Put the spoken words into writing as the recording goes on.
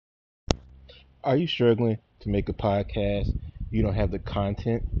Are you struggling to make a podcast? You don't have the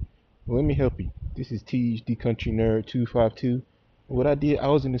content? Well, let me help you. This is THD Country Nerd 252. What I did, I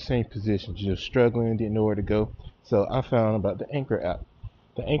was in the same position, just struggling, didn't know where to go. So I found about the Anchor app.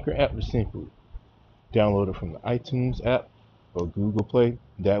 The Anchor app is simple. Download it from the iTunes app or Google Play.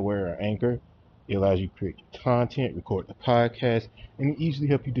 That way, or Anchor. It allows you to create content, record the podcast, and it easily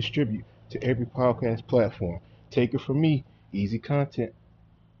help you distribute to every podcast platform. Take it from me, easy content.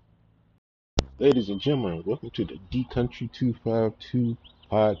 Ladies and gentlemen, welcome to the D Country 252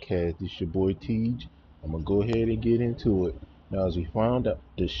 podcast. This your boy Tej. I'm gonna go ahead and get into it. Now, as we found out,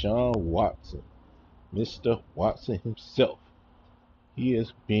 Deshaun Watson, Mr. Watson himself, he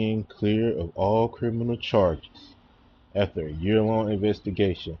is being cleared of all criminal charges after a year-long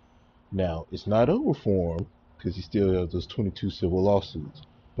investigation. Now, it's not over for him because he still has those 22 civil lawsuits,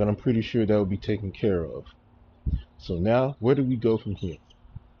 but I'm pretty sure that will be taken care of. So now, where do we go from here?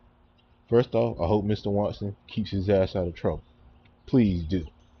 First off, I hope Mr. Watson keeps his ass out of trouble. Please do.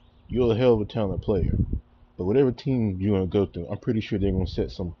 You're a hell of a talent player. But whatever team you're going to go through, I'm pretty sure they're going to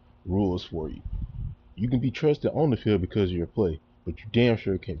set some rules for you. You can be trusted on the field because of your play, but you damn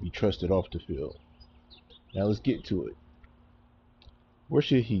sure can't be trusted off the field. Now let's get to it. Where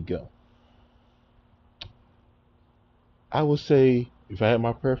should he go? I would say, if I had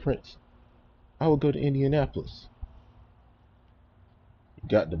my preference, I would go to Indianapolis. You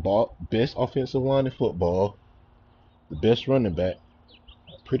got the best offensive line in football, the best running back,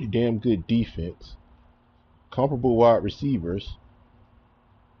 pretty damn good defense, comparable wide receivers,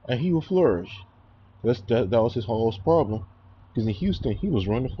 and he will flourish. That was his whole problem. Because in Houston, he was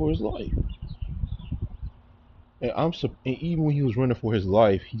running for his life, and even when he was running for his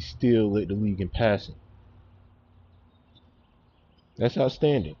life, he still led the league in passing. That's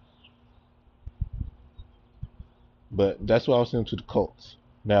outstanding. But that's why I was sent to the Colts.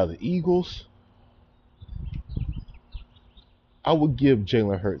 Now the Eagles, I would give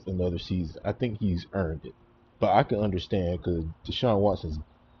Jalen Hurts another season. I think he's earned it. But I can understand because Deshaun Watson's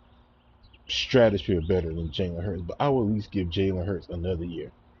stratosphere better than Jalen Hurts. But I will at least give Jalen Hurts another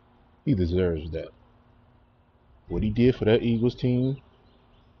year. He deserves that. What he did for that Eagles team,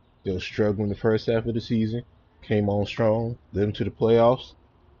 they were struggling the first half of the season, came on strong, led them to the playoffs.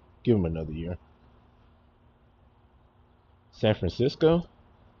 Give him another year. San Francisco,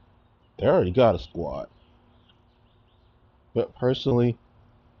 they already got a squad. But personally,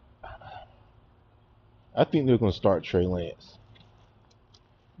 I think they're going to start Trey Lance.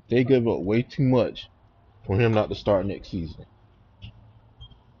 They gave up way too much for him not to start next season.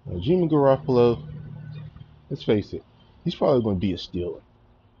 Now, Jimmy Garoppolo, let's face it, he's probably going to be a Steeler.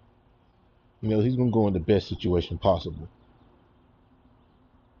 He's going to go in the best situation possible.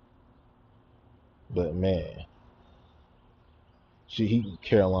 But man, should he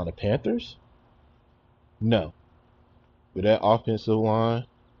Carolina Panthers? No. With that offensive line,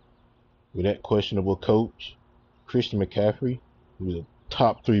 with that questionable coach, Christian McCaffrey, who's a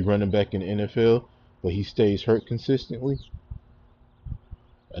top 3 running back in the NFL, but he stays hurt consistently,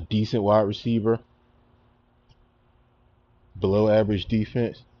 a decent wide receiver, below average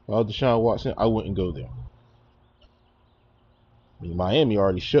defense. If I was Deshaun Watson, I wouldn't go there. Miami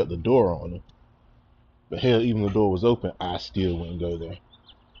already shut the door on him. But hell, even the door was open, I still wouldn't go there.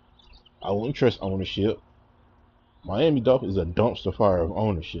 I wouldn't trust ownership. Miami Dolphins is a dumpster fire of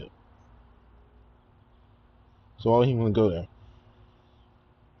ownership. So why would he want to go there?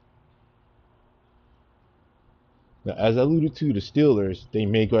 Now, as I alluded to, the Steelers, they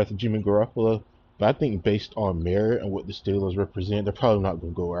may go after Jimmy Garoppolo, but I think based on merit and what the Steelers represent, they're probably not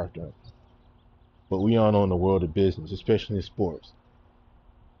going to go after him. But we all know in the world of business, especially in sports,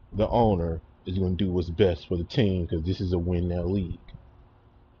 the owner is going to do what's best for the team because this is a win now league.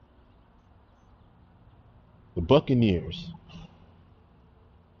 The Buccaneers,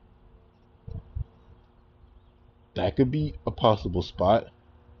 that could be a possible spot.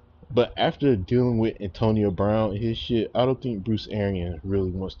 But after dealing with Antonio Brown and his shit, I don't think Bruce Arians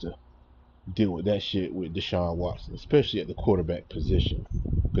really wants to deal with that shit with Deshaun Watson, especially at the quarterback position,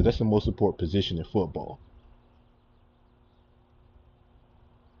 because that's the most important position in football.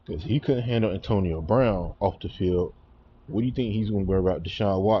 Because he couldn't handle Antonio Brown off the field, what do you think he's going to worry about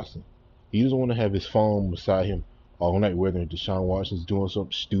Deshaun Watson? He doesn't want to have his phone beside him all night, whether Deshaun Watson's doing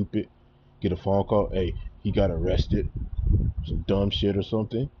something stupid, get a phone call, hey, he got arrested, some dumb shit or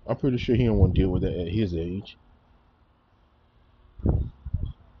something. I'm pretty sure he don't want to deal with that at his age.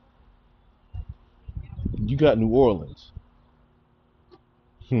 You got New Orleans.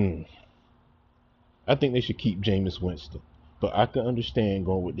 I think they should keep Jameis Winston, but I can understand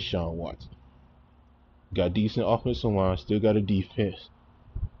going with Deshaun Watson. Got decent offensive line, still got a defense.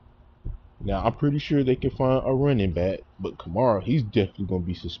 Now, I'm pretty sure they can find a running back, but Kamara, he's definitely going to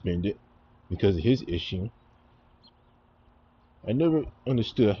be suspended because of his issue. I never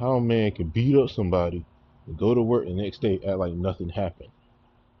understood how a man can beat up somebody and go to work the next day act like nothing happened.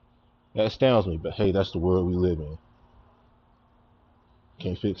 That astounds me, but hey, that's the world we live in.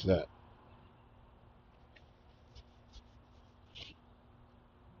 Can't fix that.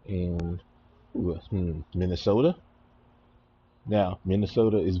 And who else? Minnesota. Now,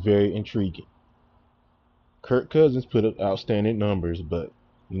 Minnesota is very intriguing. Kirk Cousins put up outstanding numbers, but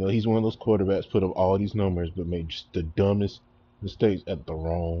he's one of those quarterbacks put up all these numbers but made just the dumbest mistakes at the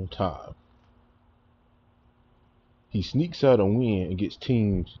wrong time. He sneaks out a win and gets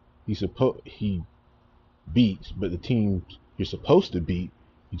teams he beats, but the teams you're supposed to beat,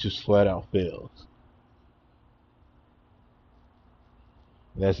 he just flat out fails.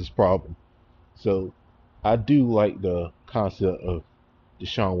 And that's his problem. So I do like the concept of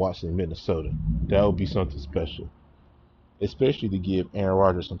Deshaun Watson in Minnesota. That would be something special, especially to give Aaron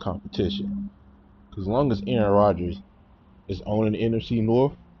Rodgers some competition. Because as long as Aaron Rodgers is owning the NFC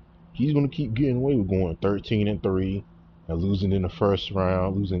North, he's going to keep getting away with going 13-3 and losing in the first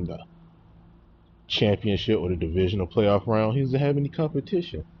round, losing the championship or the divisional playoff round. He doesn't have any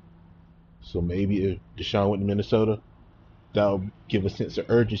competition. So maybe if Deshaun went to Minnesota, that'll give a sense of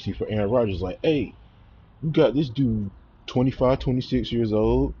urgency for Aaron Rodgers. Like, hey, you got this dude 25, 26 years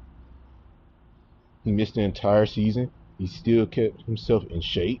old. He missed the entire season. He still kept himself in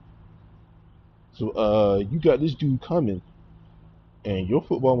shape. So you got this dude coming, and your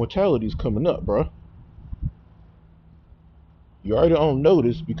football mortality is coming up, bro. You're already on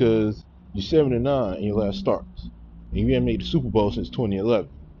notice because you're 7-9 in your last starts, and you haven't made the Super Bowl since 2011.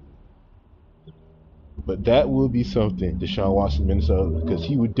 But that would be something, Deshaun Watson, Minnesota, because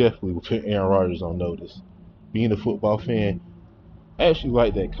he would definitely put Aaron Rodgers on notice. Being a football fan, I actually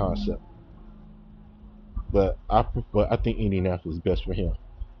like that concept. But I think Indianapolis is best for him.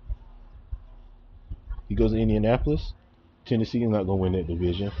 He goes to Indianapolis, Tennessee is not going to win that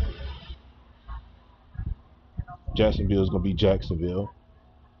division. Jacksonville is going to be Jacksonville,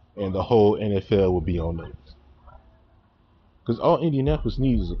 and the whole NFL will be on notice. Because all Indianapolis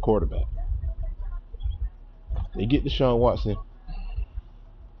needs is a quarterback. They get Deshaun Watson.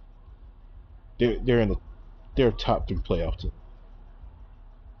 They're a top 3 playoff team.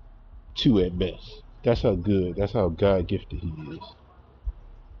 2 at best. That's how good. That's how God gifted he is.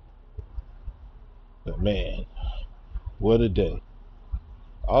 But man, what a day!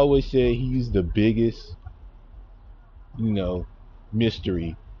 I always say he's the biggest,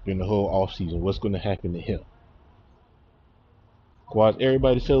 mystery during the whole offseason. What's going to happen to him? While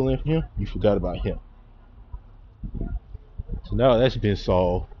everybody settling for him, you forgot about him. So now that's been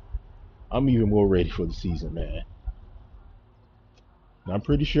solved, I'm even more ready for the season, man. And I'm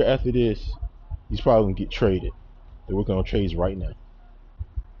pretty sure after this, he's probably going to get traded. They're working on trades right now.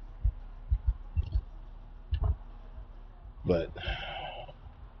 But,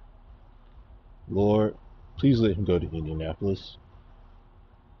 Lord, please let him go to Indianapolis.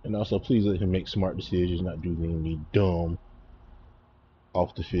 And also, please let him make smart decisions, not do anything dumb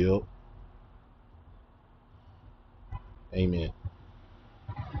off the field. Amen.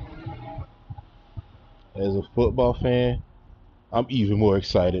 As a football fan, I'm even more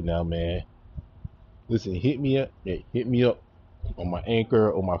excited now, man. Listen, hit me up on my Anchor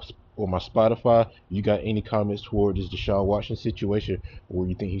or my Spotify. If you got any comments toward this Deshaun Watson situation or where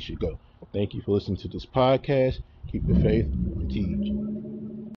you think he should go. Thank you for listening to this podcast. Keep the faith and teach.